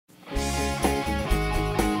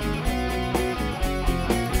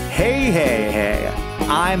Hey,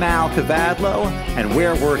 I'm Al Kavadlo, and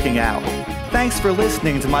we're working out. Thanks for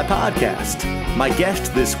listening to my podcast. My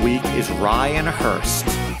guest this week is Ryan Hurst.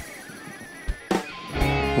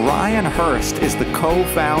 Ryan Hurst is the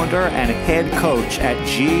co-founder and head coach at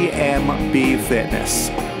GMB Fitness,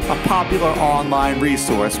 a popular online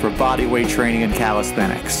resource for bodyweight training and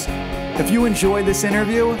calisthenics. If you enjoyed this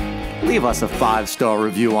interview, leave us a 5-star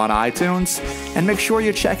review on iTunes, and make sure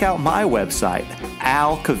you check out my website,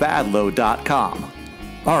 alkavadlo.com.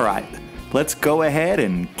 All right, let's go ahead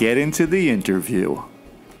and get into the interview.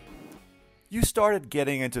 You started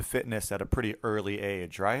getting into fitness at a pretty early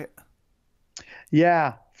age, right?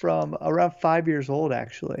 Yeah, from around 5 years old,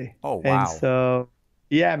 actually. Oh, wow. And so,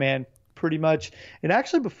 yeah, man, pretty much. And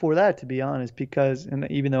actually before that, to be honest, because, and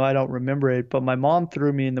even though I don't remember it, but my mom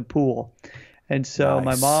threw me in the pool. And so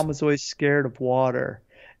my mom was always scared of water.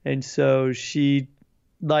 And so she,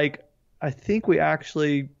 I think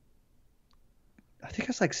it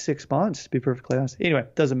was like 6 months, to be perfectly honest. Anyway,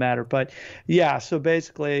 doesn't matter. But yeah, so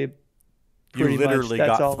basically, you literally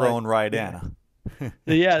got thrown right in.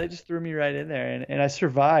 Yeah, they just threw me right in there, and I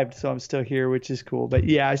survived, so I'm still here, which is cool. But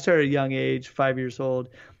yeah, I started at a young age, 5 years old,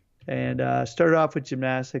 and started off with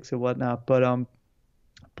gymnastics and whatnot. But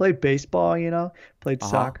played baseball, played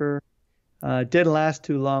soccer. Didn't last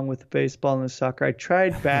too long with the baseball and the soccer. I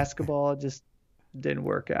tried basketball, just didn't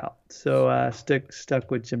work out. So stuck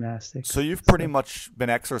with gymnastics. So you've pretty much been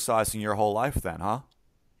exercising your whole life then, huh?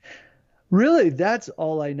 Really, that's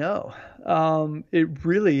all I know. It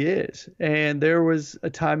really is. And there was a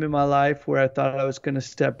time in my life where I thought I was going to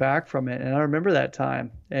step back from it. And I remember that time.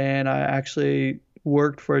 And I actually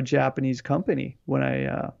worked for a Japanese company when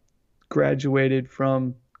I graduated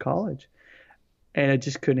from college. And I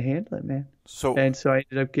just couldn't handle it, man. So I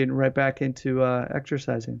ended up getting right back into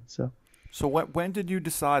exercising. So when did you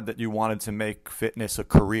decide that you wanted to make fitness a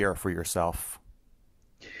career for yourself?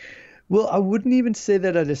 Well, I wouldn't even say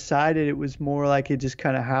that I decided. It was more like it just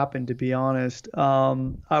kind of happened, to be honest.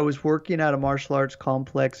 I was working at a martial arts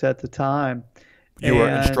complex at the time. You were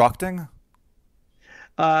instructing?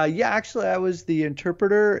 Yeah, actually, I was the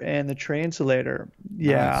interpreter and the translator.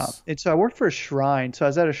 Yeah. Nice. And so I worked for a shrine. So I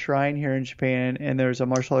was at a shrine here in Japan, and there's a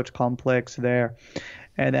martial arts complex there.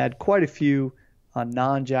 And they had quite a few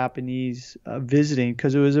non-Japanese visiting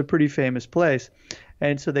because it was a pretty famous place.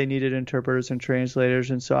 And so they needed interpreters and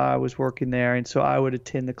translators. And so I was working there. And so I would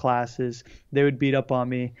attend the classes. They would beat up on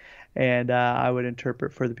me, and I would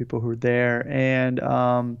interpret for the people who were there. And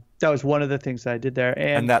that was one of the things that I did there.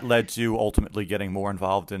 And that led to you ultimately getting more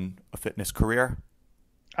involved in a fitness career?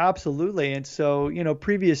 Absolutely. And so,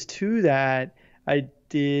 previous to that, I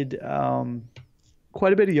did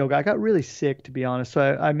quite a bit of yoga. I got really sick, to be honest.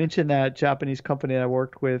 So I mentioned that Japanese company that I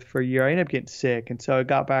worked with for a year. I ended up getting sick. And so I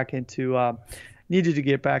got back into needed to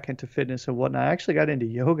get back into fitness and whatnot. I actually got into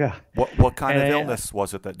yoga. What kind of illness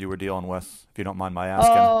was it that you were dealing with, if you don't mind my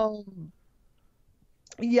asking?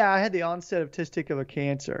 Yeah, I had the onset of testicular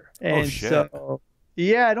cancer. And oh, shit. So,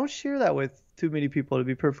 yeah, I don't share that with too many people, to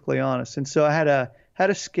be perfectly honest. And so I had a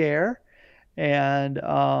scare, and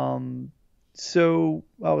so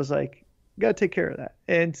I was like, got to take care of that.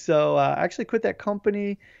 And so I actually quit that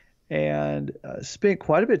company and spent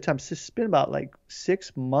quite a bit of time. Spent about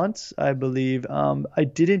 6 months, I believe. I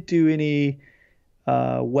didn't do any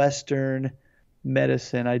Western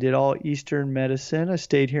medicine. I did all Eastern medicine. I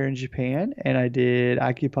stayed here in Japan, and I did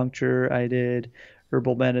acupuncture. I did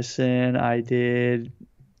herbal medicine. I did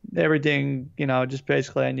everything, just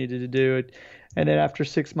basically I needed to do it. And then after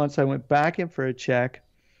 6 months, I went back in for a check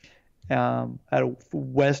at a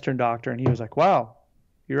Western doctor, and he was like, "Wow,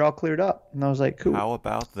 you're all cleared up." And I was like, "Cool." How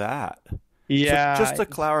about that? Yeah. So just to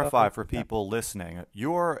clarify for people listening,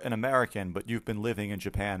 you're an American, but you've been living in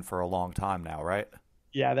Japan for a long time now, right?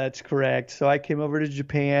 Yeah, that's correct. So I came over to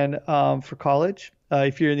Japan for college.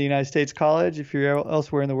 If you're in the United States, college. If you're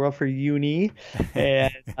elsewhere in the world, for uni.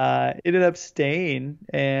 And ended up staying.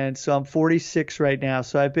 And so I'm 46 right now.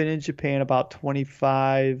 So I've been in Japan about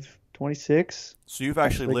 25, 26. So you've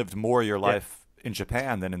actually lived more of your life in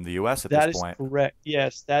Japan than in the U.S. at this point. That is correct.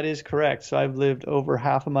 Yes, that is correct. So I've lived over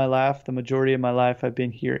half of my life. The majority of my life I've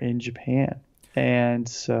been here in Japan. And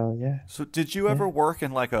so, yeah. So did you ever work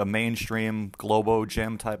in a mainstream Globo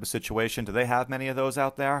gym type of situation? Do they have many of those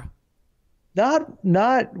out there? Not,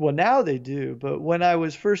 well, now they do, but when I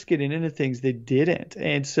was first getting into things, they didn't.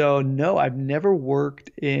 And so, no, I've never worked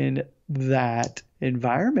in that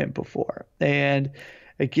environment before. And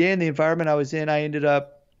again, the environment I was in, I ended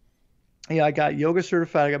up, I got yoga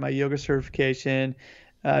certified. I got my yoga certification,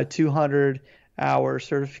 200-hour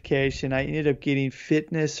certification. I ended up getting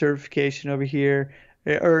fitness certification over here,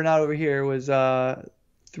 or not over here. It was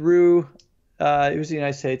through, it was the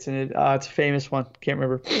United States, and it's a famous one. Can't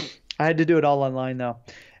remember. I had to do it all online though.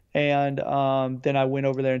 And then I went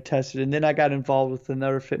over there and tested. And then I got involved with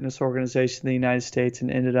another fitness organization in the United States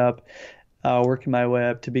and ended up working my way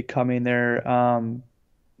up to becoming their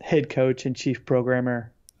head coach and chief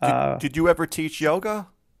programmer. Did you ever teach yoga?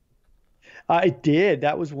 I did.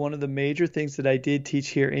 That was one of the major things that I did teach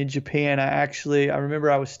here in Japan. I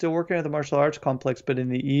remember I was still working at the martial arts complex, but in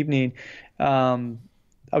the evening, I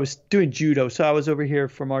was doing judo. So I was over here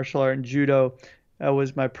for martial art, and judo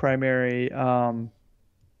was my primary, I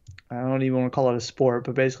don't even want to call it a sport,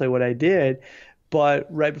 but basically what I did. But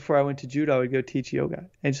right before I went to judo, I would go teach yoga.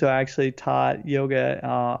 And so I actually taught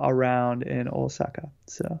yoga around in Osaka.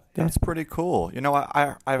 So yeah. That's pretty cool. You know,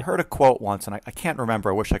 I heard a quote once, and I can't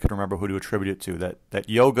remember. I wish I could remember who to attribute it to, that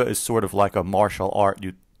yoga is sort of like a martial art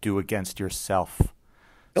you do against yourself.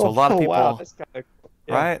 So a lot of people, wow, that's kind of cool.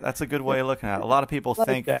 Yeah. Right? That's a good way of looking at it. A lot of people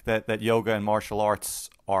think that yoga and martial arts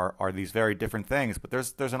are these very different things, but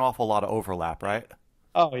there's an awful lot of overlap, right?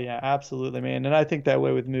 Oh yeah, absolutely, man. And I think that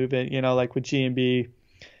way with movement, like with GMB,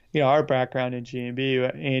 our background in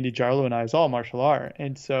GMB, Andy, Jarlo, and I is all martial art.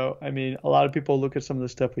 And so, I mean, a lot of people look at some of the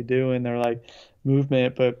stuff we do and they're like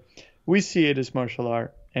movement, but we see it as martial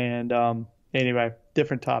art. And anyway,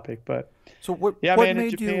 different topic, but so what man,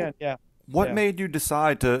 made in Japan, What made you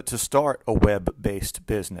decide to start a web-based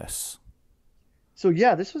business? So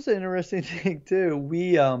yeah, this was an interesting thing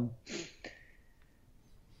too.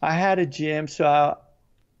 I had a gym, so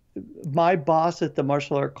my boss at the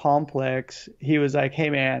martial art complex, he was like, "Hey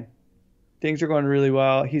man, things are going really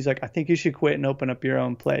well." He's like, "I think you should quit and open up your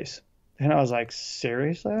own place." And I was like,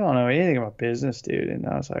 "Seriously? I don't know anything about business, dude." And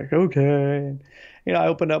I was like, "Okay." And, I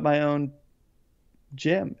opened up my own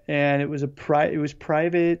gym, and it was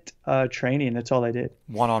private training. That's all I did.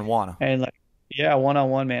 One-on-one. And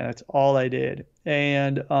one-on-one, man. That's all I did.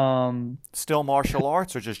 And still martial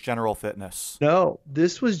arts or just general fitness? No,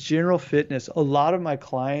 this was general fitness. A lot of my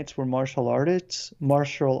clients were martial artists,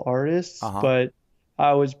 but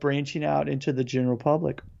I was branching out into the general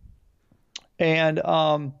public. And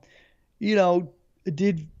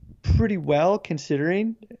did pretty well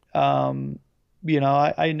considering. I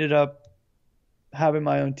ended up having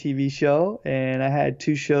my own TV show, and I had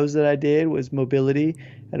 2 shows that I did. Was mobility.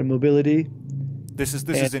 This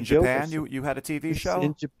is in Japan. You had a TV show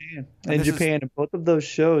in Japan. And both of those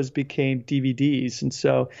shows became DVDs. And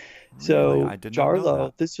so I did not know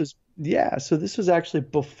Jarlo, that. So this was actually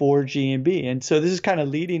before GMB, and so this is kind of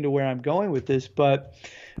leading to where I'm going with this. But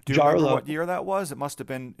do you remember what year that was? It must have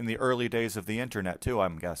been in the early days of the internet too,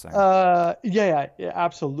 I'm guessing. Yeah,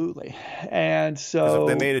 absolutely. And so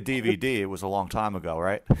if they made a DVD, it was a long time ago,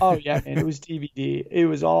 right? Oh yeah, and it was DVD. It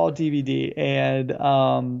was all DVD,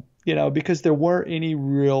 and because there weren't any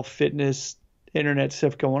real fitness internet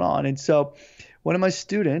stuff going on. And so one of my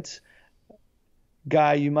students,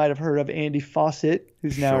 guy you might have heard of, Andy Fawcett,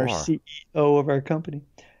 who's now our CEO of our company,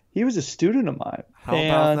 he was a student of mine. How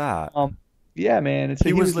about that? Yeah, man. And so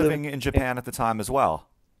he was living in Japan at the time as well.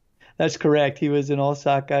 That's correct. He was in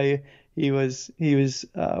Osaka. He was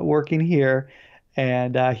working here,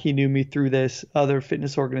 and he knew me through this other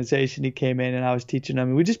fitness organization. He came in, and I was teaching him.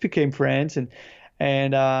 And we just became friends,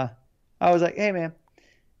 and I was like, "Hey, man,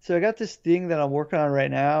 so I got this thing that I'm working on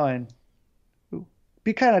right now, and it'd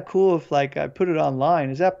be kind of cool if I put it online.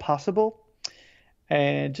 Is that possible?"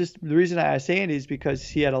 And just the reason I asked Andy is because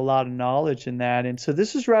he had a lot of knowledge in that. And so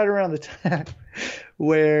this is right around the time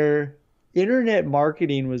where internet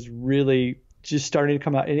marketing was really just starting to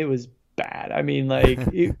come out, and it was bad. I mean,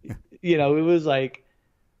 it was like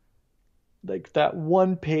that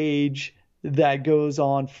one page that goes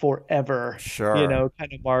on forever, sure.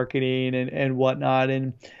 Kind of marketing and whatnot.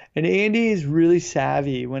 And Andy is really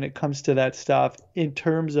savvy when it comes to that stuff in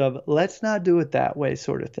terms of let's not do it that way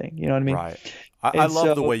sort of thing. You know what I mean? Right. I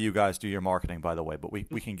love the way you guys do your marketing, by the way, but we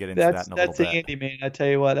can get into that in a little bit. That's Andy, man. I tell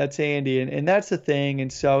you what, that's Andy. And that's the thing.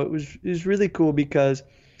 And so it was really cool because,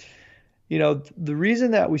 the reason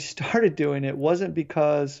that we started doing it wasn't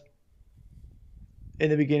because in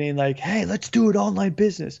the beginning, hey, let's do it online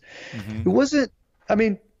business. Mm-hmm. It wasn't,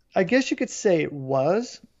 I guess you could say it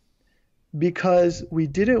was because we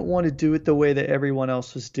didn't want to do it the way that everyone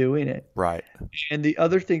else was doing it. Right. And the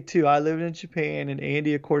other thing too, I lived in Japan, and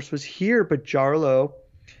Andy, of course, was here, but Jarlo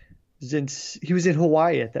was in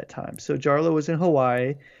Hawaii at that time. So Jarlo was in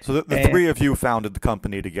Hawaii. So the 3 of you founded the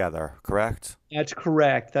company together, correct? That's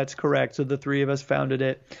correct. So the 3 of us founded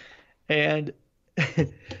it. And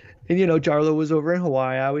Jarlo was over in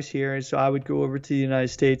Hawaii. I was here. And so I would go over to the United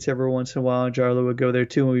States every once in a while, and Jarlo would go there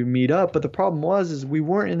too, and we'd meet up. But the problem was we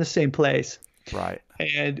weren't in the same place. Right.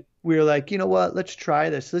 And we were like, you know what? Let's try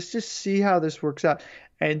this. Let's just see how this works out.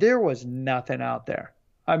 And there was nothing out there.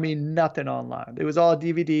 I mean, nothing online. It was all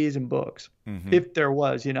DVDs and books, Hmm. if there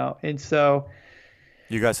was, you know. And so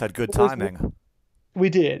You guys had good it was, timing. we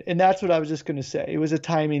did. And that's what I was just going to say. It was a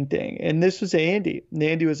timing thing. And this was Andy. And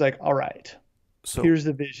Andy was like, all right, So here's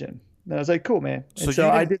the vision. And I was like, cool, man. so And so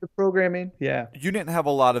you I didn't did the programming. Yeah. you didn't have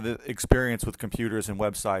a lot of experience with computers and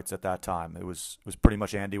websites at that time. It was pretty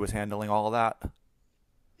much Andy was handling all of that.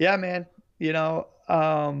 Yeah, man. You know,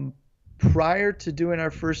 prior to doing our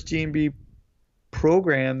first GMB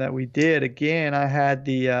program that we did, again, I had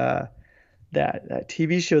the that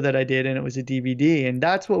TV show that I did, and it was a DVD, and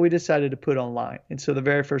that's what we decided to put online. And so the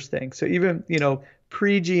very first thing, so even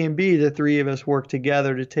pre GMB, the three of us worked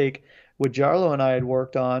together to take what Jarlo and I had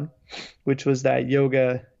worked on, which was that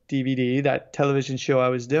yoga DVD, that television show I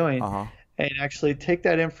was doing, Uh-huh. and actually take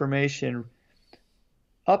that information,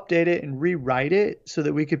 update it, and rewrite it so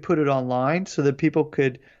that we could put it online, so that people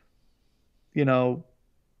could, you know,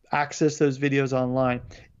 access those videos online.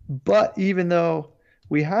 But even though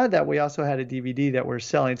we had that, we also had a DVD that we're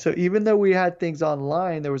selling. So even though we had things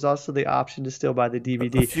online, there was also the option to still buy the A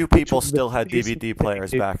DVD, few which people was the still had biggest DVD players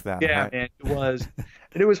mistake. back then, Yeah, right? man, it was,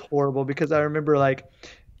 and it was horrible because I remember like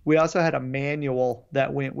we also had a manual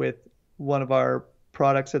that went with one of our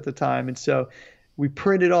products at the time, and so we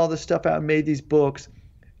printed all the stuff out and made these books,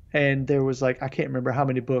 and there was like I can't remember how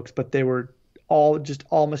many books, but they were all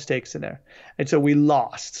mistakes in there, and so we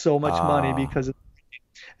lost so much money Ah, because of,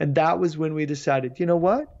 and that was when we decided, you know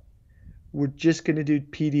what, we're just going to do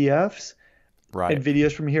PDFs and right.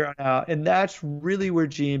 videos from here on out. And that's really where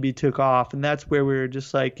GMB took off. And that's where we were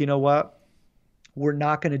just like, you know what? We're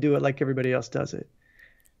not going to do it like everybody else does it.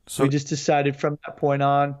 We So just decided from that point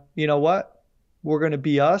on, you know what? We're going to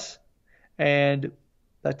be us. And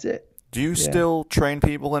that's it. do you Yeah. still train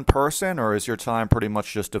people in person, or is your time pretty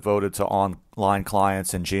much just devoted to online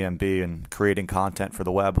clients and GMB and creating content for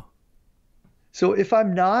the web? So if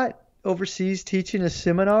I'm not overseas teaching a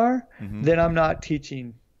seminar, Hmm. then I'm not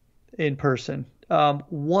teaching in person.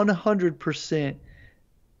 100%.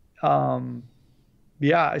 Um,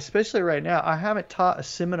 yeah, especially right now. I haven't taught a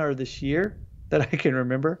seminar this year that I can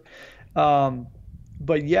remember. Um,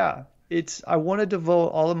 but yeah, I want to devote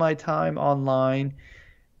all of my time online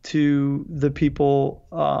to the people,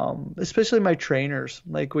 especially my trainers.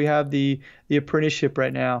 Like we have the apprenticeship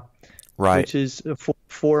right now, Right. which is a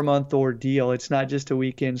 4 month ordeal. It's not just a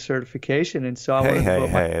weekend certification, and so I want Hey, to hey,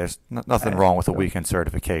 devote my hey! There's nothing time. wrong with a So, weekend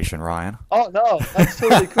certification, Ryan. oh no, that's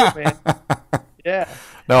totally cool, man. Yeah.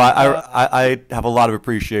 No, Uh, I have a lot of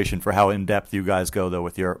appreciation for how in depth you guys go though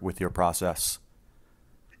with your process.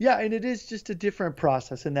 Yeah, and it is just a different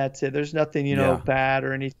process, and that's it. There's nothing, Yeah. bad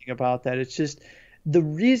or anything about that. It's just the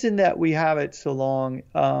reason that we have it so long.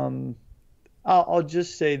 I'll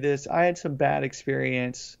just say this: I had some bad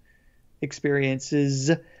experiences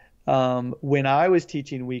when I was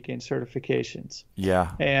teaching weekend certifications,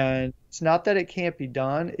 Yeah. and it's not that it can't be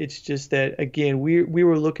done. It's just that again, we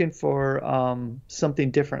were looking for something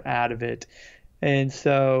different out of it, and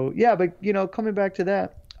so yeah. But coming back to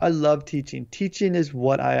that. I love teaching. Teaching is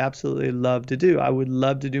what I absolutely love to do. I would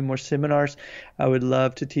love to do more seminars. I would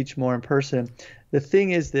love to teach more in person. The thing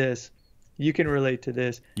is this, you can relate to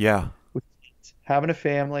this. Yeah. With kids, having a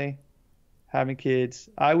family, having kids.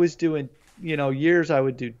 I was doing, years I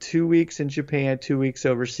would do 2 weeks in Japan, 2 weeks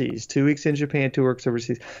overseas, 2 weeks in Japan, 2 weeks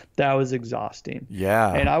overseas. That was exhausting. And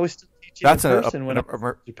Yeah. I was still teaching in That's person when I was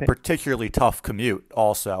in Japan. particularly tough commute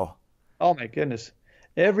also. Oh my goodness.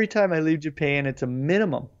 Every time I leave Japan, it's a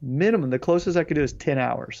minimum. The closest I could do is 10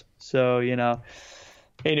 hours. So,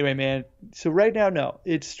 anyway, man. So right now, no,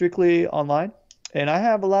 it's strictly online. And I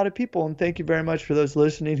have a lot of people, and thank you very much for those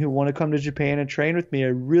listening who want to come to Japan and train with me. I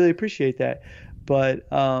really appreciate that. But,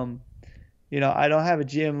 I don't have a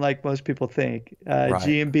gym like most people think. Right.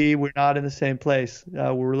 GMB, we're not in the same place.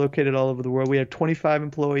 We're located all over the world. We have 25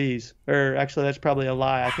 employees, or actually, that's probably a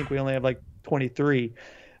lie. I think we only have like 23.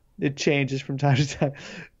 It changes from time to time,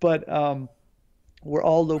 but we're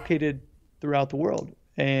all located throughout the world,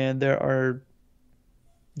 and there are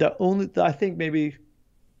I think maybe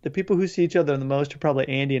the people who see each other the most are probably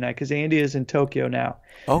Andy and I, because Andy is in Tokyo now,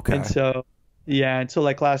 and Okay. so yeah, and so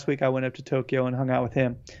like last week I went up to Tokyo and hung out with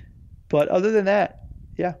him, but other than that,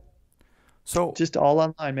 yeah, So, just all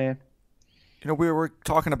online, man. we were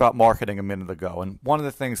talking about marketing a minute ago, and one of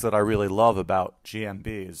the things that I really love about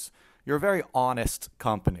GMB is you're a very honest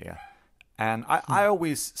company. And I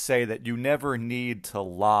always say that you never need to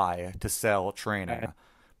lie to sell Right. training.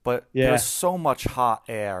 But there's Yeah. so much hot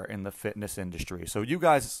air in the fitness industry. So you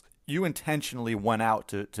guys, you intentionally went out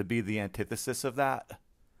to be the antithesis of that.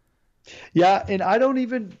 Yeah, and I don't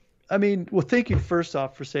even. I mean, well, thank you first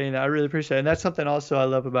off for saying that. I really appreciate it, and that's something also I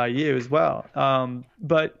love about you as well.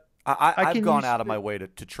 But I I've can gone use. out of my way to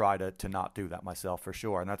try to not do that myself for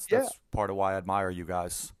sure, and Yeah, that's part of why I admire you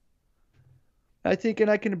guys. I think, and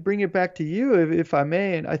I can bring it back to you if I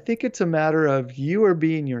may. And I think it's a matter of you are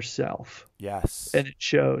being yourself, Yes, and it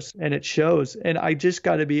shows, and it shows. And I just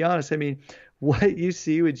got to be honest. I mean, what you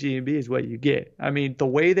see with GMB is what you get. I mean, the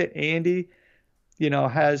way that Andy,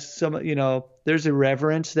 has some, there's a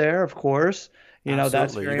reverence there, of course. That's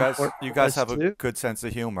absolutely. very important You for guys us have a too. good sense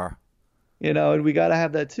of humor. And we got to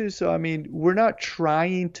have that too. So, I mean, we're not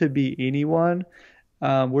trying to be anyone.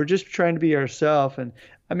 We're just trying to be ourselves. And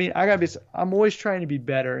I mean, I'm always trying to be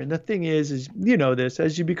better. And the thing is this,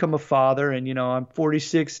 as you become a father and, I'm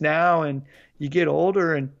 46 now and you get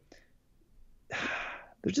older and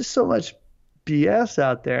there's just so much BS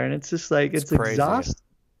out there. And it's just like, It's it's crazy. exhausting.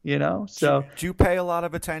 So, Do you pay a lot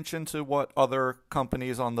of attention to what other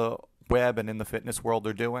companies on the web and in the fitness world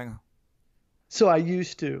are doing? so I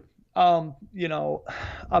used to. I'm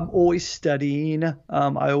always studying.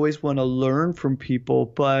 I always want to learn from people,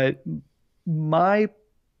 but my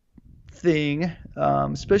thing,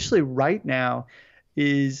 especially right now,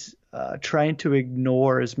 is trying to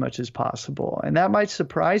ignore as much as possible. And that might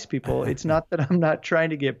surprise people. It's not that I'm not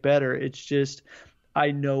trying to get better. It's just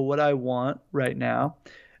I know what I want right now.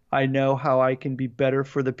 I know how I can be better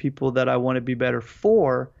for the people that I want to be better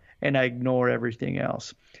for, and I ignore everything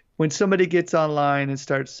else. When somebody gets online and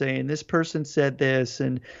starts saying this person said this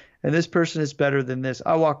and this person is better than this,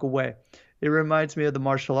 I walk away. It reminds me of the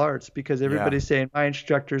martial arts because Yeah. everybody's saying my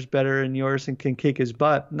instructor's better than yours and can kick his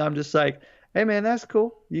butt. And I'm just like, hey man, that's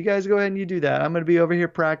cool. You guys go ahead and you do that. I'm going to be over here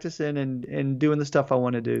practicing and doing the stuff I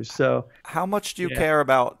want to do. So, How much do you yeah. care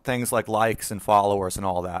about things like likes and followers and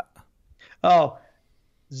all that? Oh,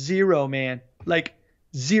 zero, man. Like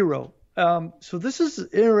zero. So this is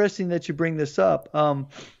interesting that you bring this up.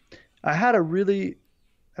 I had a really,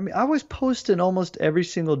 I mean, I was posting almost every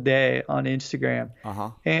single day on Instagram, Uh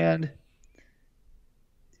huh. and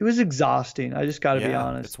it was exhausting. I just got to be Yeah,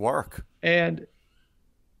 honest. it's work. And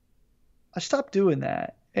I stopped doing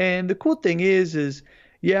that. And the cool thing is,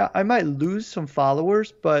 yeah, I might lose some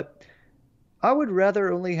followers, but I would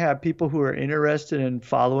rather only have people who are interested in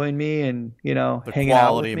following me and, The hanging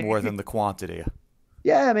out with quality me. more than the quantity.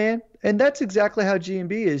 Yeah, man. And that's exactly how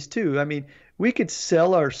GMB is too. I mean, we could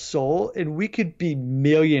sell our soul and we could be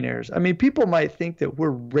millionaires. I mean, people might think that we're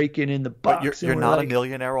raking in the But bucks and you're we're not a like,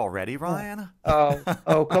 millionaire already, oh, Ryan?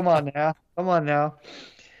 oh, come on now. Come on now.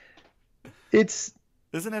 It's,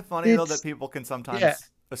 Isn't it funny though that it's, people can yeah, sometimes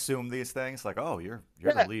assume these things like, "Oh, you're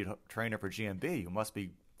the yeah, lead trainer for GMB. You must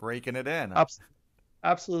be breaking it in." abs-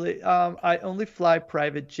 absolutely. I only fly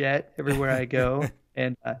private jet everywhere I go.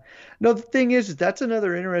 And no, the thing is that's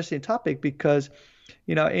another interesting topic because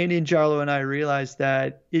Andy and Jarlo and I realized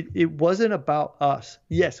that it wasn't about us.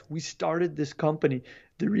 Yes, we started this company.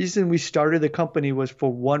 The reason we started the company was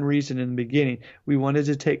for one reason in the beginning. We wanted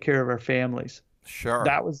to take care of our families. Sure.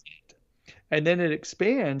 That was it. And then it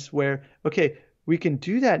expands where, okay, we can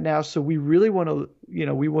do that now. So we really want to,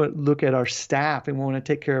 we want to look at our staff and we want to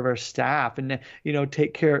take care of our staff and,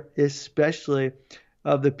 take care especially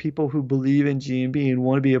of the people who believe in GMB and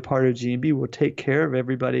want to be a part of GMB. We'll take care of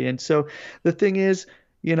everybody. And so the thing is,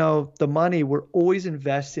 the money, we're always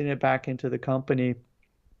investing it back into the company.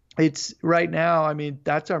 It's right now, I mean,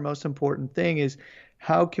 that's our most important thing is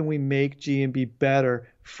how can we make GMB better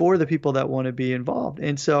for the people that want to be involved?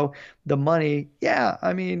 And so the money, yeah,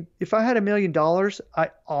 I mean, if I had $1 million, I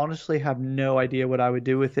honestly have no idea what I would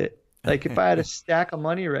do with it. Like if I had a stack of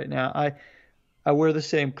money right now, I wear the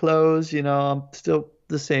same clothes, I'm still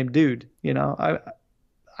the same dude,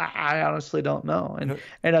 I honestly don't know.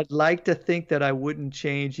 And I'd like to think that I wouldn't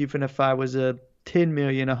change even if I was a 10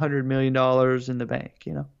 million, $100 million in the bank.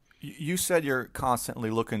 You said you're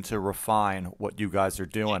constantly looking to refine what you guys are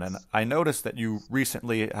doing, and Yes. I noticed that you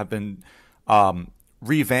recently have been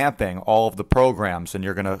revamping all of the programs, and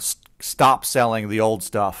you're going to stop selling the old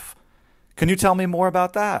stuff. Can you tell me more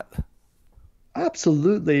about that?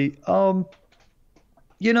 Absolutely.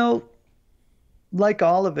 You know, like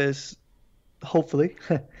all of us, hopefully,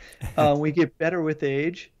 we get better with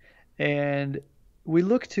age and we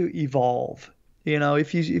look to evolve.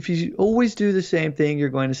 If you always do the same thing, you're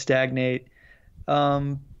going to stagnate.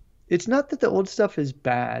 Um, it's not that the old stuff is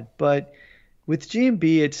bad, but with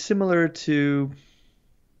GMB, it's similar to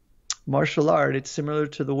martial art. It's similar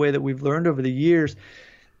to the way that we've learned over the years.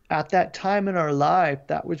 At that time in our life,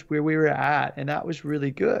 that was where we were at, and that was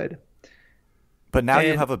really good. But now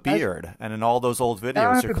you And have a as beard, and in all those old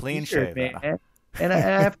now I videos, have you're a clean beard, shaven. man. and I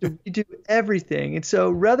have to redo everything. And so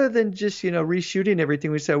rather than just, reshooting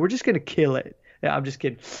everything, we said, we're just going to kill it. Yeah, I'm just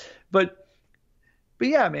kidding. But but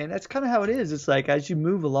yeah, man, that's kind of how it is. It's like as you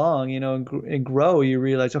move along, and grow, you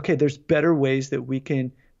realize, okay, there's better ways that we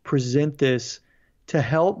can present this to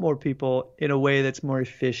help more people in a way that's more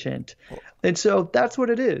efficient. And so that's what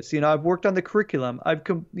it is. I've worked on the curriculum.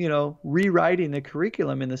 Rewriting the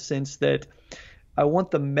curriculum in the sense that I want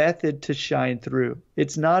the method to shine through.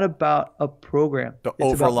 It's not about a program. The It's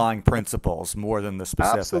overlying principles more than the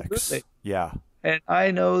specifics. Absolutely. Yeah. And I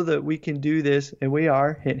know that we can do this, and we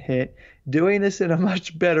are, hint, hint, doing this in a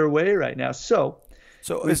much better way right now. So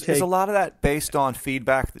is a lot of that based on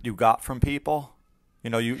feedback that you got from people?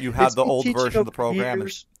 You had the old version of the program,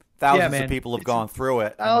 and thousands of people have gone through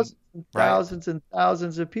it. Thousands and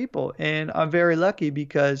thousands of people. And I'm very lucky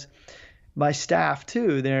because my staff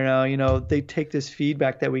too, they take this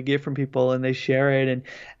feedback that we get from people and they share it.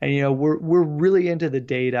 And we're really into the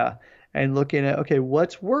data and looking at, okay,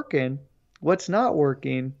 what's working, what's not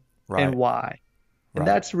working, and why. And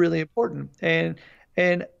that's really important.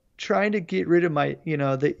 And trying to get rid of my,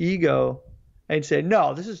 the ego and say,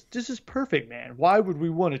 no, this is perfect, man. Why would we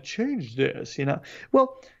want to change this?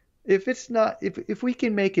 Well, if we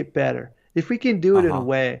can make it better, if we can do it in a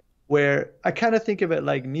way where I kind of think of it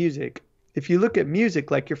like music. If you look at music,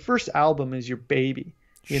 like your first album is your baby,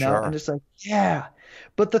 and it's like, yeah.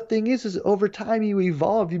 But the thing is over time you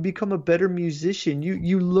evolve, you become a better musician.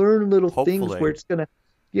 You learn little things where it's gonna,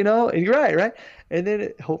 and you're right. And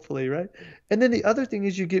then hopefully, right. And then the other thing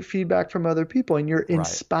is you get feedback from other people and you're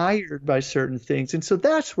inspired by certain things. And so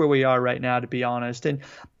that's where we are right now, to be honest. And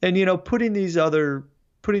putting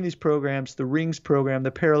these programs, the rings program,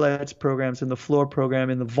 the parallettes programs, and the floor program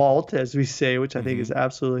in the vault, as we say, which I think is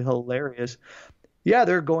absolutely hilarious. Yeah,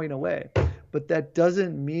 they're going away. But that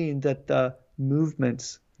doesn't mean that the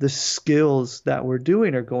movements, the skills that we're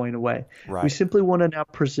doing are going away. Right. We simply want to now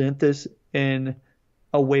present this in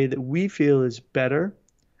a way that we feel is better,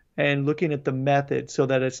 and looking at the method so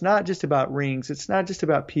that it's not just about rings, it's not just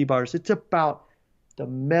about P-bars, it's about the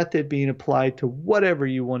method being applied to whatever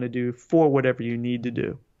you want to do for whatever you need to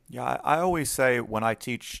do. Yeah, I always say when I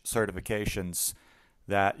teach certifications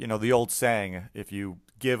that, the old saying, if you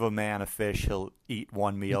give a man a fish, he'll eat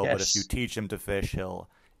one meal, but if you teach him to fish, he'll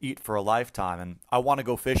eat for a lifetime. And I want to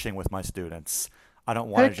go fishing with my students. I don't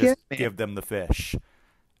want to just give them the fish.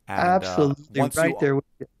 And, absolutely, there with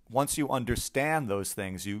you. Once you understand those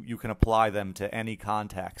things, you can apply them to any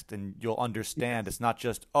context, and you'll understand it's not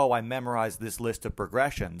just, I memorized this list of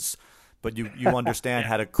progressions, but you understand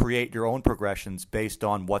how to create your own progressions based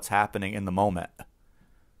on what's happening in the moment.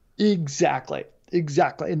 Exactly.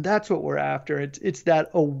 And that's what we're after. It's that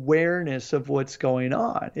awareness of what's going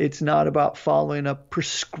on. It's not about following a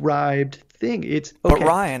prescribed thing. But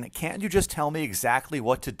Ryan, can't you just tell me exactly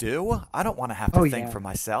what to do? I don't want to have to think for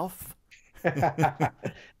myself.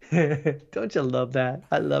 Don't you love that?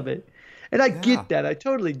 I love it. And I get that. I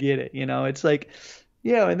totally get it. It's like,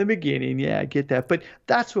 in the beginning, I get that. But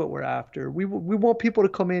that's what we're after. We want people to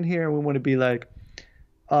come in here and we want to be like,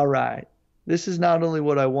 all right, this is not only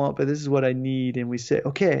what I want, but this is what I need. And we say,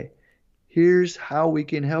 okay, here's how we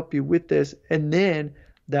can help you with this. And then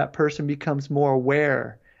that person becomes more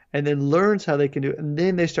aware and then learns how they can do it. And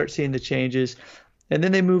then they start seeing the changes and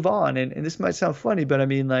then they move on. And this might sound funny, but I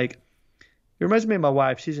mean, like, it reminds me of my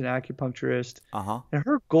wife. She's an acupuncturist. And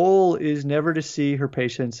her goal is never to see her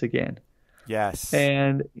patients again. Yes.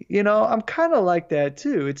 And, I'm kind of like that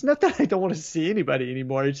too. It's not that I don't want to see anybody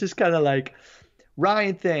anymore. It's just kind of like,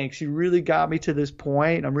 Ryan, thanks. You really got me to this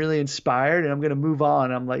point. I'm really inspired and I'm going to move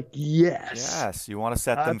on. I'm like, yes. Yes. You want to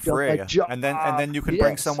set them free. And then you can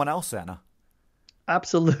bring someone else in.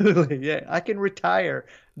 Absolutely. Yeah. I can retire,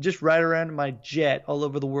 just ride around in my jet all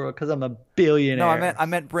over the world because I'm a billionaire. No, I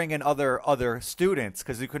meant bring in other students,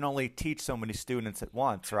 because you can only teach so many students at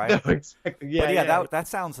once, right? No, exactly. Yeah, but that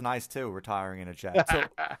sounds nice too, retiring in a jet. So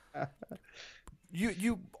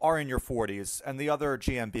you are in your 40s, and the other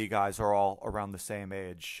GMB guys are all around the same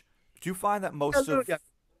age. Do you find that most of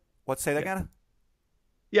say that again?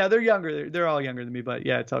 Yeah, they're younger. They're all younger than me, but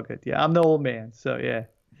yeah, it's all good. Yeah, I'm the old man, so yeah.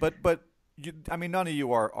 But none of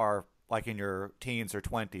you are like in your teens or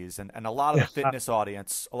 20s, and a lot of the fitness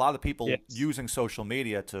audience, a lot of the people using social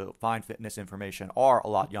media to find fitness information are a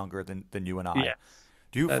lot younger than you and I. Yes.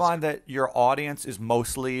 Do you find that your audience is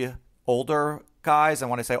mostly older guys? And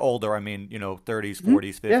when I say older, I mean, 30s,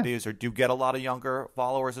 40s, 50s, or do you get a lot of younger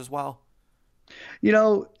followers as well? We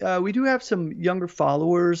do have some younger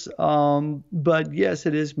followers, but yes,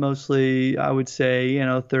 it is mostly, I would say,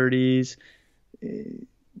 30s,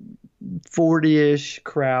 40-ish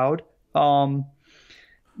crowd.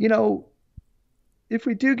 if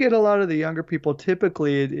we do get a lot of the younger people,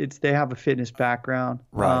 typically it's they have a fitness background,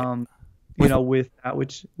 Right. you know, with that,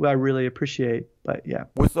 which I really appreciate. But yeah.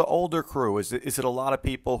 With the older crew, is it a lot of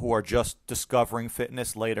people who are just discovering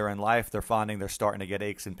fitness later in life? They're finding they're starting to get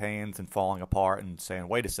aches and pains and falling apart and saying,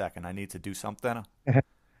 wait a second, I need to do something?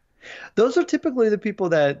 Those are typically the people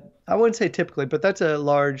that I wouldn't say typically, but that's a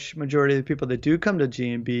large majority of the people that do come to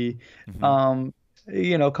GMB. Hmm.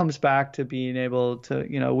 You know, comes back to being able to,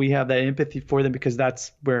 you know, we have that empathy for them because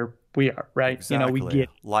that's where we are, right? You know, Exactly.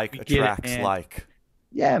 Like we get it, attracts man. like.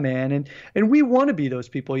 Yeah, man. And we want to be those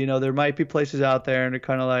people. You know, there might be places out there and they're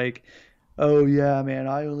kind of like, oh yeah, man,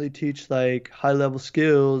 I only teach like high level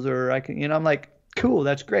skills or I can, you know, I'm like, cool,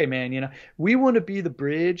 that's great, man. You know, we want to be the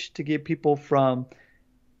bridge to get people from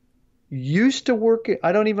used to work.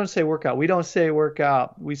 I don't even say workout. We don't say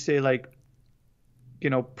workout. We say like, you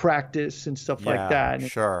know, practice and stuff like Yeah, that.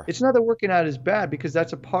 And sure. it's not that working out is bad because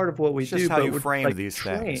that's a part of what we It's just do, how but you we're frame like these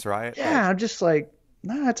trained. things, right? Yeah, I'm just like,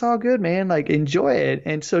 nah, it's all good, man. Like enjoy it.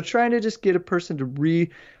 And so trying to just get a person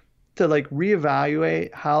to like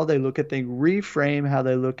reevaluate how they look at things, reframe how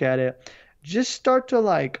they look at it. Just start to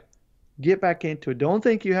like get back into it. Don't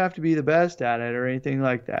think you have to be the best at it or anything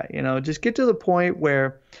like that. You know, just get to the point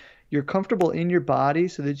where you're comfortable in your body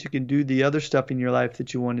so that you can do the other stuff in your life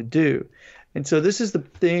that you want to do. And so this is the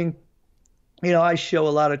thing, you know, I show a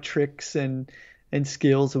lot of tricks and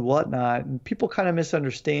skills and whatnot, and people kind of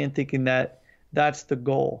misunderstand thinking that that's the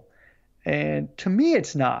goal. And to me,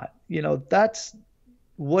 it's not. You know, that's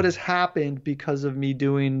what has happened because of me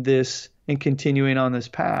doing this and continuing on this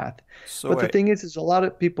path. So But the wait, thing is a lot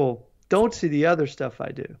of people don't see the other stuff I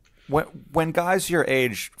do. when guys your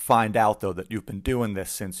age find out though that you've been doing this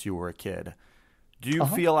since you were a kid, do you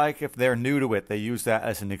Uh-huh. feel like if they're new to it, they use that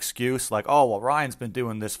as an excuse, like, oh well, Ryan's been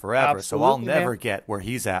doing this forever, so I'll Absolutely, man. never get where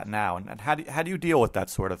he's at now? And how do you deal with that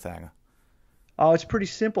sort of thing? Oh, it's pretty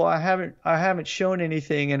simple. I haven't shown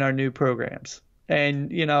anything in our new programs.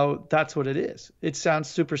 And you know, that's what it is. It sounds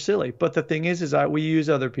super silly, but the thing is we use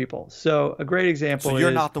other people. So a great So example you're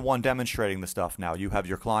is not the one demonstrating the stuff now. You have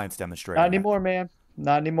your clients not demonstrating it. anymore, man.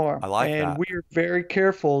 Not anymore. I like And that. we're very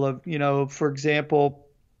careful of, you know, for example,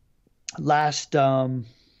 last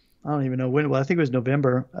I don't even know when. Well, I think it was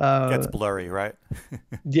November. Gets blurry, right?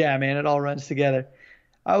 Yeah, man, it all runs together.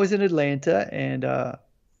 I was in Atlanta and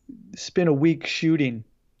spent a week shooting.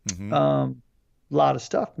 Hmm. A lot of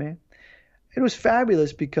stuff, man. It was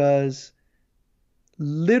fabulous because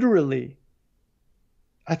literally,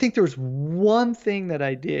 I think there was one thing that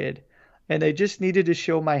I did, and they just needed to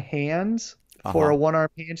show my hands for Uh-huh. a one arm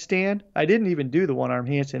handstand. I didn't even do the one arm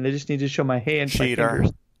handstand. They just needed to show my hands, my Cheater.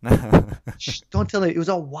 fingers. Shh, don't tell me it was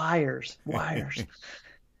all wires, wires.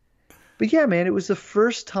 But yeah, man, it was the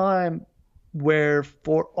first time where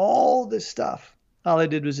for all this stuff, all I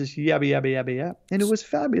did was just yabba yabba yabba yabba, and it was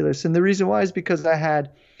fabulous. And the reason why is because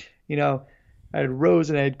you know, I had Rose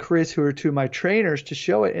and I had Chris, who are two of my trainers, to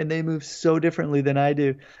show it, and they move so differently than I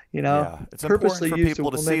do. You know, Yeah, it's important purposely for used a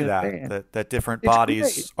people to see woman and a that man. that different It's great.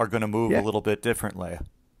 bodies are going to move a Yeah, little bit differently,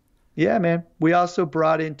 yeah, man. We also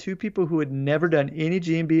brought in two people who had never done any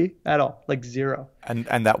GMB at all, like zero, and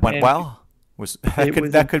that went and well. Was that it could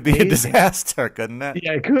was that could be a amazing. disaster, couldn't it?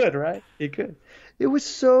 Yeah, it could, right? It could. It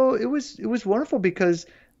was wonderful because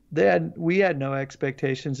we had no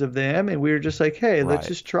expectations of them and we were just like, hey, let's Right.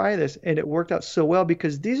 just try this. And it worked out so well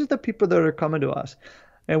because these are the people that are coming to us.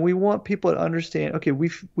 And we want people to understand, okay,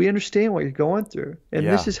 we understand what you're going through. And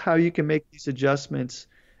this Yeah. is how you can make these adjustments.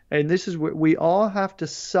 And this is what we all have to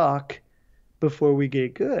suck before we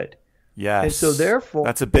get good. And so Yes. therefore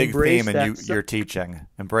That's a big theme embrace in that you're suck. teaching.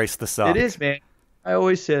 Embrace the It suck. is, man. I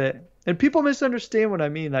always say that. And people misunderstand what I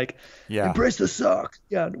mean. Like, Yeah. embrace the suck.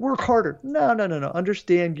 Yeah, work harder. No, no, no, no.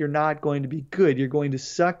 Understand you're not going to be good. You're going to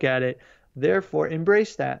suck at it. Therefore,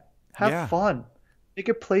 embrace that. Have Yeah. fun. Make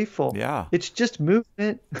it playful. Yeah. It's just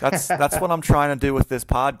movement. That's what I'm trying to do with this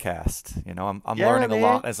podcast. I'm Yeah, learning a man.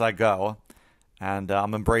 lot as I go, and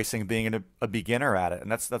I'm embracing being a beginner at it.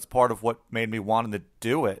 And that's part of what made me wanting to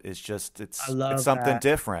do it. Is just I it's love something that.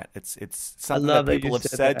 different. It's I something that love that you people have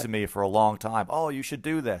said said to that. me for a long time. Oh, you should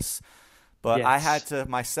do this. But I had Yes. to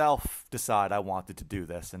myself decide I wanted to do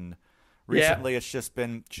this. And Yeah. recently, it's just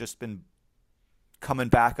been coming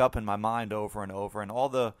back up in my mind over and over. And all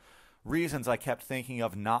the reasons I kept thinking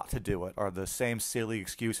of not to do it are the same silly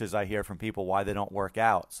excuses I hear from people why they don't work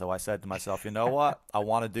out. So I said to myself, you know what? I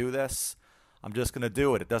want to do this. I'm just going to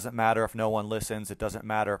do it. It doesn't matter if no one listens. It doesn't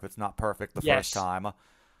matter if it's not perfect the first Yes. time.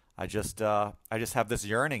 I just have this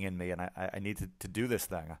yearning in me, and I need to do this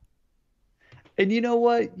thing. And you know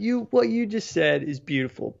what? What you just said is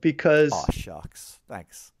beautiful Oh, because shucks.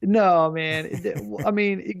 Thanks. no, man. I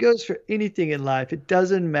mean, it goes for anything in life. It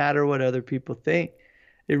doesn't matter what other people think.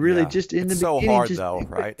 It really Yeah. just in It's the so beginning, hard just though, do it,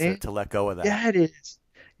 right? man. To let go of that. Yeah, it is.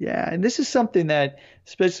 Yeah, and this is something that,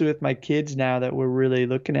 especially with my kids now, that we're really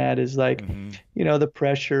looking at is like, Hmm. the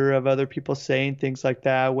pressure of other people saying things like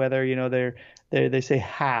that. Whether they say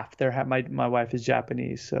half. My wife is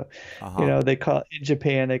Japanese, so Uh-huh. they call in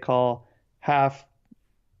Japan they call half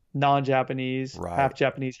non-Japanese, Right. half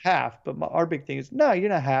Japanese, half. But our big thing is, no, you're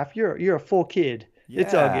not half. You're a full kid.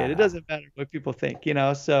 It's all good. It Yeah. doesn't matter what people think.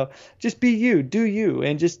 So just be you, do you,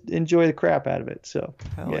 and just enjoy the crap out of it. So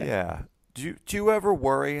Hell yeah. yeah. Do you ever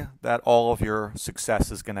worry that all of your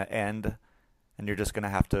success is going to end and you're just going to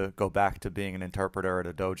have to go back to being an interpreter at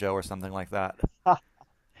a dojo or something like that?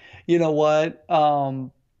 You know what?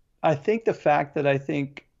 I think the fact that I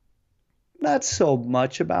think not so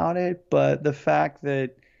much about it, but the fact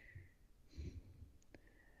that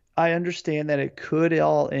I understand that it could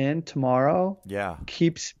all end tomorrow Yeah.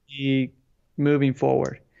 keeps me moving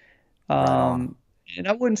forward. Right on. Um, and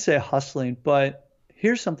I wouldn't say hustling, but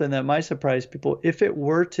here's something that might surprise people. If it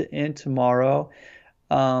were to end tomorrow,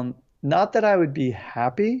 not that I would be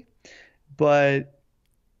happy, but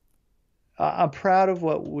I'm proud of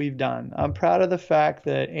what we've done. I'm proud of the fact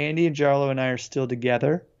that Andy and Jarlo and I are still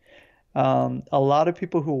together. A lot of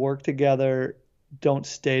people who work together don't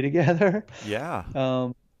stay together. Yeah.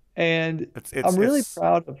 Um, and It's it's I'm really it's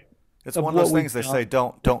proud it's of one of what those we've things they done. say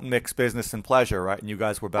don't mix business and pleasure, right? And you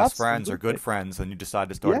guys were best friends or good Absolutely. friends and you decided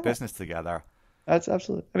to start a Yeah. business together. That's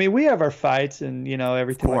absolutely. I mean, we have our fights and Of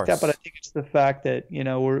everything like that, but I course. think it's the fact that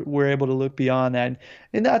we're able to look beyond that,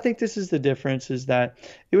 and I think this is the difference is that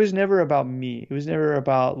it was never about me. It was never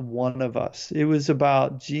about one of us. It was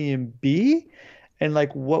about GMB and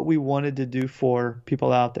like what we wanted to do for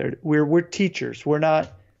people out there. We're teachers. We're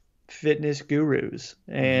not fitness gurus,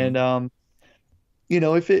 Hmm. and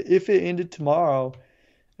if it ended tomorrow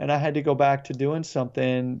and I had to go back to doing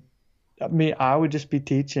something, I mean, I would just be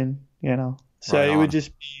teaching. So Right it would on.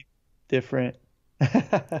 just be different.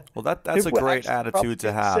 Well, that's It a would great actually probably attitude be to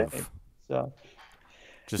the same. have. So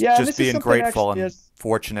Just yeah, and just this is being something grateful actually and that's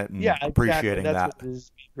fortunate yeah, and exactly. appreciating That's that. what it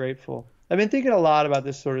is. Be grateful. I've been thinking a lot about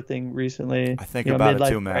this sort of thing recently. I think about it Midlife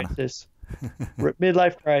too, man. crisis.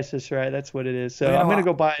 Midlife crisis, right? That's what it is. Well, So I'm gonna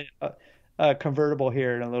go buy a convertible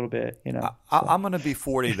here in a little bit. So I'm going to be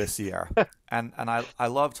 40 this year. And I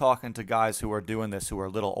love talking to guys who are doing this who are a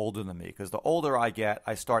little older than me because the older I get,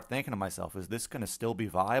 I start thinking to myself, is this going to still be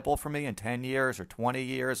viable for me in 10 years or 20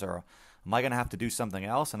 years or am I going to have to do something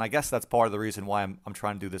else? And I guess that's part of the reason why I'm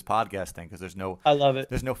trying to do this podcast thing because I love it.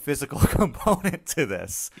 there's no physical component to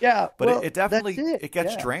this. Yeah, But well, it that's definitely it. it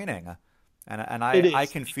gets Yeah, draining. And it I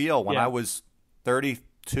is. can feel when I Yeah. was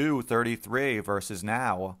 32, 33 versus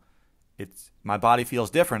now it's my body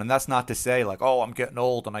feels different, and that's not to say like, oh, I'm getting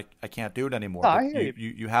old and I can't do it anymore. No, But I hear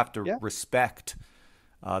you. you have to Yeah. respect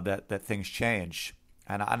that things change,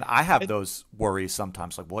 and I have And, those worries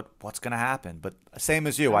sometimes, like what's going to happen. But same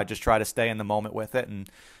as you, yeah. I just try to stay in the moment with it and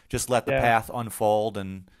just let the Yeah. path unfold,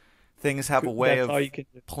 and things have a way That's all of you can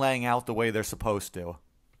do. playing out the way they're supposed to.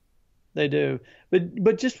 They do.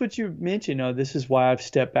 But just what you mentioned, this is why I've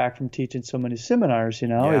stepped back from teaching so many seminars.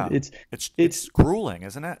 Yeah, It's it's grueling,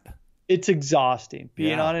 isn't it? it's exhausting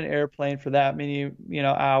being Yeah. on an airplane for that many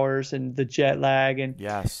hours and the jet lag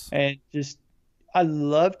Yes. and just I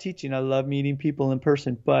love teaching. I love meeting people in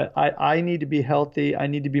person, but I need to be healthy. I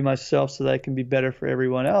need to be myself so that I can be better for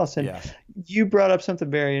everyone else. And Yeah. you brought up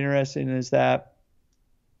something very interesting is that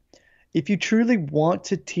if you truly want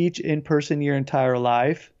to teach in person your entire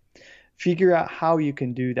life, figure out how you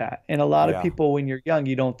can do that. And a lot of Yeah. people, when you're young,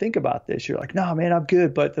 you don't think about this. You're like, no, man, I'm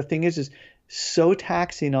good. But the thing is so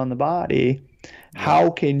taxing on the body. Yeah. How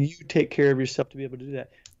can you take care of yourself to be able to do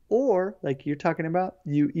that? Or, like you're talking about,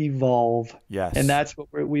 you evolve. And Yes. that's what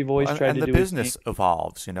we've Well, always tried and to the do with business Zinc.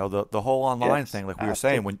 evolves. The whole online Yes, thing, like we were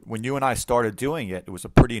saying, absolutely. when you and I started doing it, it was a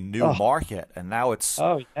pretty new Oh, market, and now it's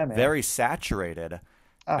oh yeah, man. very saturated.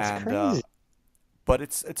 Oh, it's And crazy. but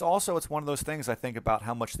it's one of those things I think about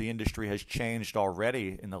how much the industry has changed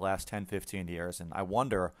already in the last 10, 15 years, and I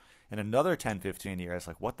wonder in another 10, 15 years,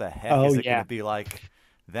 like what the heck Oh is it going to yeah, be like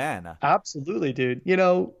then? absolutely, dude.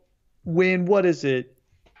 When what is it?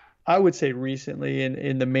 I would say recently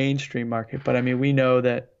in the mainstream market, but I mean, we know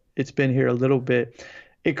that it's been here a little bit.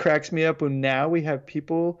 It cracks me up when now we have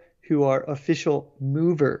people who are official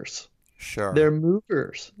movers. Sure. They're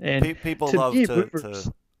movers. And People to love me, to movers,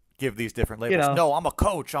 give these different you labels. know, No, I'm a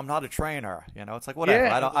coach. I'm not a trainer. It's like whatever.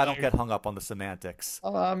 yeah, I don't get hung up on the semantics.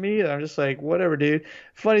 me either. I'm just like, whatever, dude.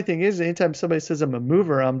 Funny thing is, anytime somebody says I'm a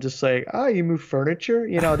mover, I'm just like, oh, you move furniture?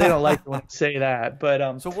 They don't like when I say that.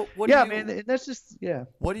 But So what do yeah, you man, and that's just yeah.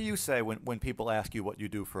 what do you say when people ask you what you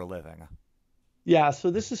do for a living? Yeah, so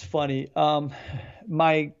this is funny.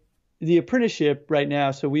 The apprenticeship right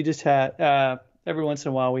now. So we just had every once in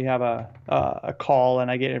a while we have a call and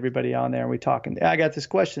I get everybody on there and we talk. And I got this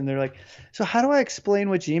question. They're like, so how do I explain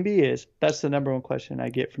what GMB is? That's the number one question I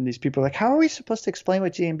get from these people. Like, how are we supposed to explain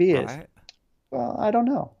what GMB is? Right. Well, I don't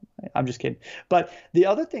know. I'm just kidding. But the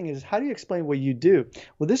other thing is, how do you explain what you do?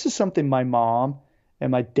 Well, this is something my mom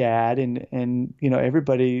and my dad and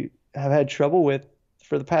everybody have had trouble with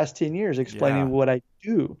for the past 10 years explaining Yeah. what I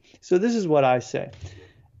do. So this is what I say.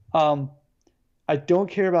 I don't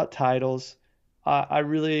care about titles. I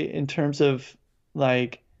really, in terms of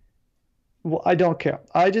like, well, I don't care.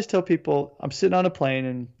 I just tell people I'm sitting on a plane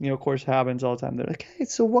and, of course, it happens all the time. They're like, hey,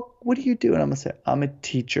 so what do you do? And I'm going to say, I'm a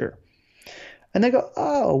teacher. And they go,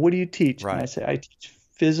 oh, what do you teach? And I Right. say, I teach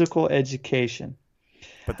physical education.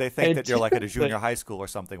 But they think And that you're like at a typically, junior high school or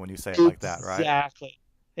something when you say it like that, right? exactly.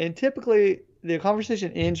 And typically the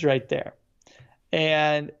conversation ends right there.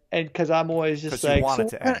 And because I'm always just Because you like, want so it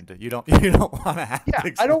to what kind of, end. You don't want to have yeah, to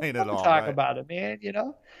I don't explain it want to all, talk right? about it, man.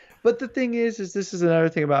 But the thing is this is another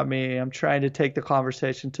thing about me. I'm trying to take the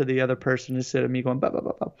conversation to the other person instead of me going blah blah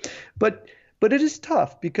blah blah. But it is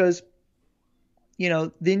tough because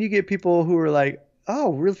then you get people who are like,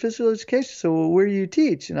 oh, real physical education. So where do you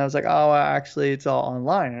teach? And I was like, oh, actually, it's all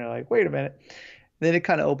online. And they're like, wait a minute. Then it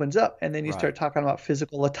kind of opens up, and then you Right. start talking about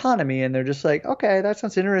physical autonomy, and they're just like, okay, that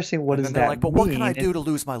sounds interesting. What And does then they're like, that but what can I mean? do to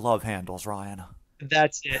lose my love handles, Ryan? And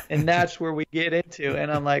that's it. And that's where we get into.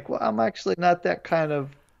 And I'm like, well, I'm actually not that kind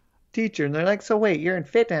of teacher. And they're like, so wait, you're in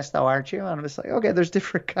fitness though, aren't you? And I'm just like, okay, there's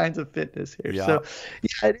different kinds of fitness here. Yeah. So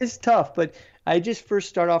yeah, it is tough. But I just first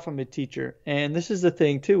start off, I'm a teacher. And this is the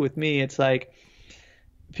thing too with me. It's like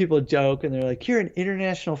people joke and they're like, you're an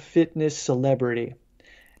international fitness celebrity.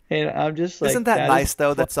 And I'm just Isn't like, that that is nice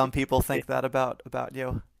though that fucking some people think insane. that about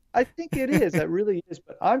you? I think it is. That really is.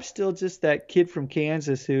 But I'm still just that kid from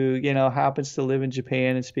Kansas who, happens to live in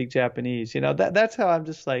Japan and speak Japanese. That's how I'm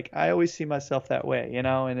just like, I always see myself that way,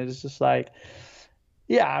 and it's just like,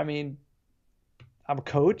 yeah, I mean, I'm a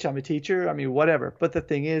coach, I'm a teacher, I mean, whatever. But the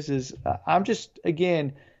thing is I'm just,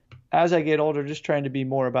 again, as I get older, just trying to be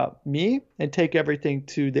more about me and take everything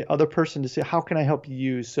to the other person to say, how can I help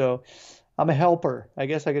you? So I'm a helper. I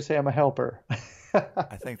guess I could say I'm a helper.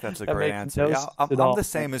 I think that's a That great makes answer. no Yeah, sense I'm, at I'm the all.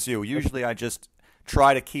 same as you. Usually I just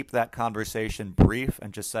try to keep that conversation brief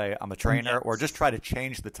and just say I'm a trainer or just try to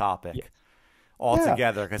change the Yes. topic Yeah.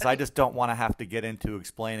 altogether because I just don't want to have to get into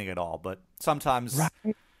explaining it all. But sometimes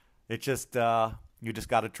Right. it just you just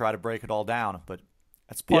got to try to break it all down. But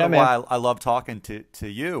that's part Yeah, of man. why I love talking to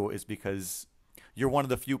you is because you're one of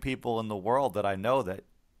the few people in the world that I know that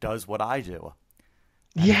does what I do.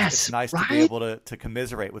 And it's Yes. nice to be Right. able to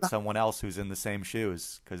commiserate with someone else who's in the same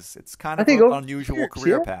shoes because it's kind I of think an over the unusual years,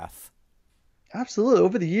 career yeah, path. absolutely.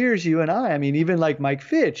 Over the years, you and I mean, even like Mike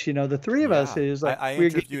Fitch, the three of us Yeah, is I, like I we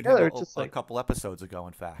get interviewed him together. It's just a like couple episodes ago,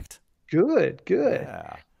 in fact. good, good.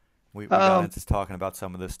 Yeah, we got Um, into talking about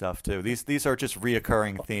some of this stuff too. These are just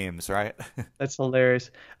reoccurring themes, right? that's hilarious.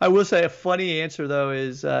 I will say a funny answer though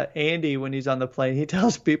is Andy when he's on the plane, he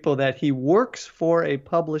tells people that he works for a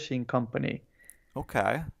publishing company,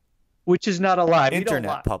 Okay. which is not a lie. We don't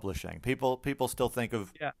lie. Internet publishing. People still think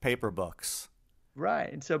of Yeah. paper books.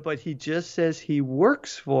 Right. And so, but he just says he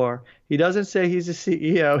works for, he doesn't say he's a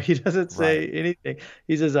CEO. He doesn't Right. say anything.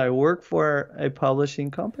 He says, I work for a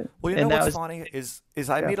publishing company. Well, you know And that what's was, funny is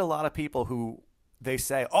I yeah, meet a lot of people who they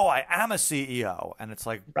say, "Oh, I am a CEO," and it's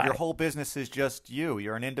like your right. whole business is just you.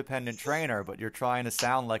 You're an independent trainer, but you're trying to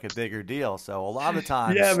sound like a bigger deal. So a lot of Yeah,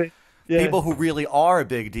 times, man. Yeah. people who really are a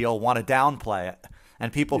big deal want to downplay it,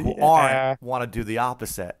 and people who aren't Yeah. want to do the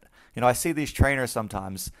opposite. I see these trainers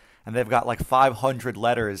sometimes, and they've got like 500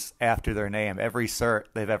 letters after their name, every cert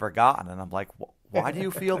they've ever gotten, and I'm like, why do you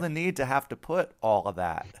feel the need to have to put all of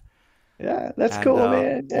that? Yeah. That's And cool,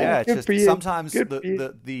 man. Yeah. yeah, it's Good for just you. sometimes Good the, for you.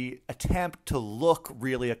 the the attempt to look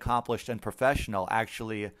really accomplished and professional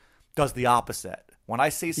actually does the opposite. When I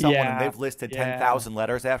see someone and Yeah. they've listed Yeah. 10,000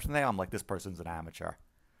 letters after their name, I'm like, this person's an amateur.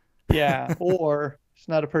 Yeah. Or it's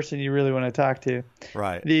not a person you really want to talk to.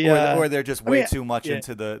 Right. The, Or they're just I way mean, too much yeah,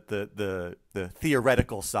 into the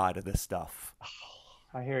theoretical side of this stuff.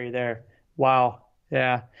 I hear you there. Wow.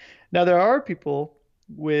 Yeah. Now there are people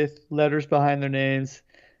with letters behind their names.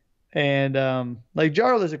 And like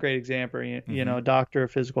Jarl is a great example, Hmm. doctor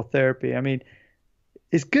of physical therapy. I mean,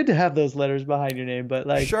 it's good to have those letters behind your name, but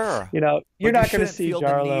like, Sure. you're But not you going to shouldn't see feel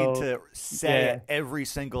the need Jarlo. to say it every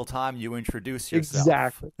single time you introduce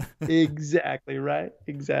yourself. Exactly. Exactly. Right.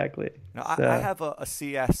 Exactly. Now, I So, have a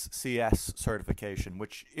CSCS certification,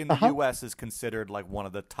 which in the uh-huh. U.S. is considered like one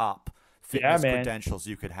of the top Yeah, fitness man. credentials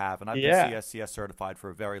you could have. And I've been Yeah. CSCS certified for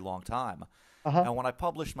a very long time. Uh-huh. And when I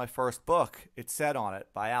published my first book, it said on it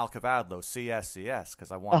by Al Kavadlo, CSCS,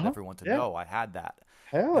 because I wanted Uh-huh. everyone to Yeah. know I had that.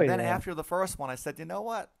 Hell And then yeah. after the first one, I said, you know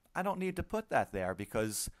what? I don't need to put that there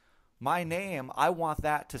because my name, I want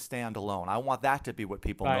that to stand alone. I want that to be what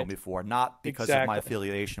people know Right. me for, not because of my Exactly.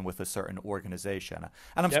 affiliation with a certain organization.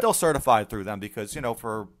 And I'm Yep. still certified through them because,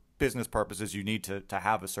 for business purposes, you need to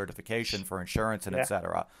have a certification for insurance and et Yeah.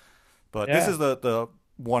 cetera. But this Yeah. is the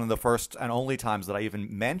one of the first and only times that I even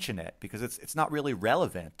mention it because it's not really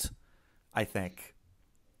relevant, I think,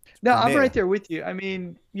 No, for I'm me. right there with you. I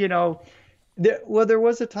mean, there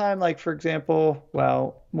was a time, like, for example,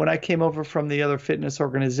 well, when I came over from the other fitness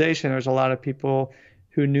organization, there was a lot of people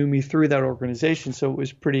who knew me through that organization. So it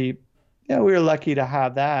was pretty, we were lucky to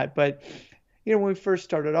have that. But, when we first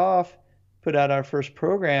started off, put out our first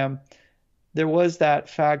program, there was that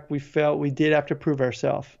fact we felt we did have to prove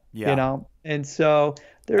ourselves, Yeah. And so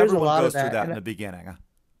there is a Everyone lot of goes through that. that in And the beginning.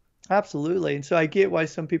 absolutely. And so I get why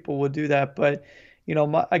some people would do that. But,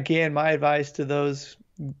 again, my advice to those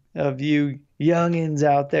of you youngins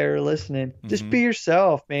out there listening, just Hmm. be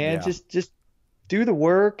yourself, man. Yeah. Just do the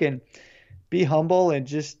work and be humble and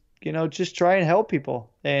just try and help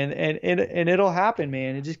people. And it'll happen,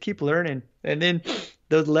 man. And just keep learning. And then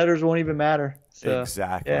those letters won't even matter. So, yeah,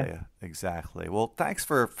 Exactly. Exactly. Well, thanks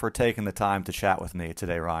for taking the time to chat with me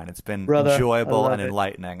today, Ryan. It's been brother, I enjoyable and love it.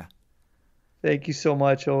 enlightening. Thank you so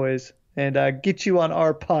much always. And get you on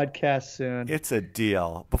our podcast soon. It's a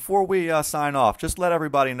deal. Before we sign off, just let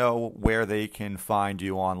everybody know where they can find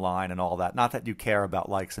you online and all that. Not that you care about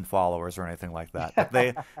likes and followers or anything like that, but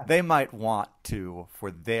they might want to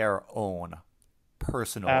for their own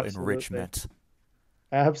personal Absolutely. enrichment.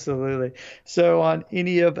 Absolutely. So on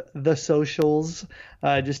any of the socials,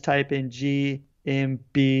 just type in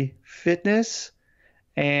GMB Fitness,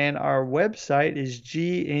 and our website is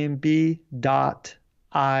gmb.io.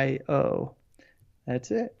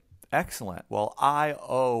 That's it. Excellent. Well, I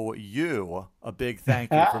owe you a big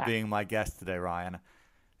thank you for being my guest today, Ryan.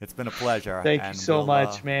 It's been a pleasure, Thank you and so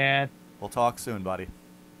much, man. we'll talk soon, buddy.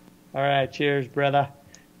 All right. Cheers, brother.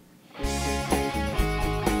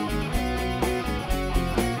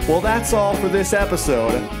 Well, that's all for this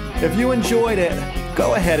episode. If you enjoyed it,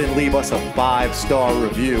 go ahead and leave us a 5-star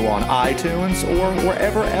review on iTunes or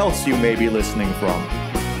wherever else you may be listening from.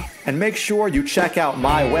 And make sure you check out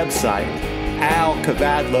my website,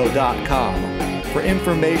 alkavadlo.com, for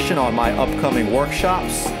information on my upcoming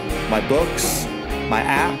workshops, my books, my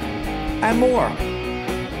app, and more.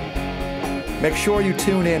 Make sure you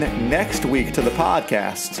tune in next week to the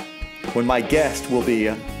podcast when my guest will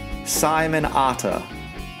be Simon Atta,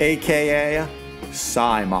 aka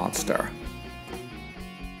Psy Monster.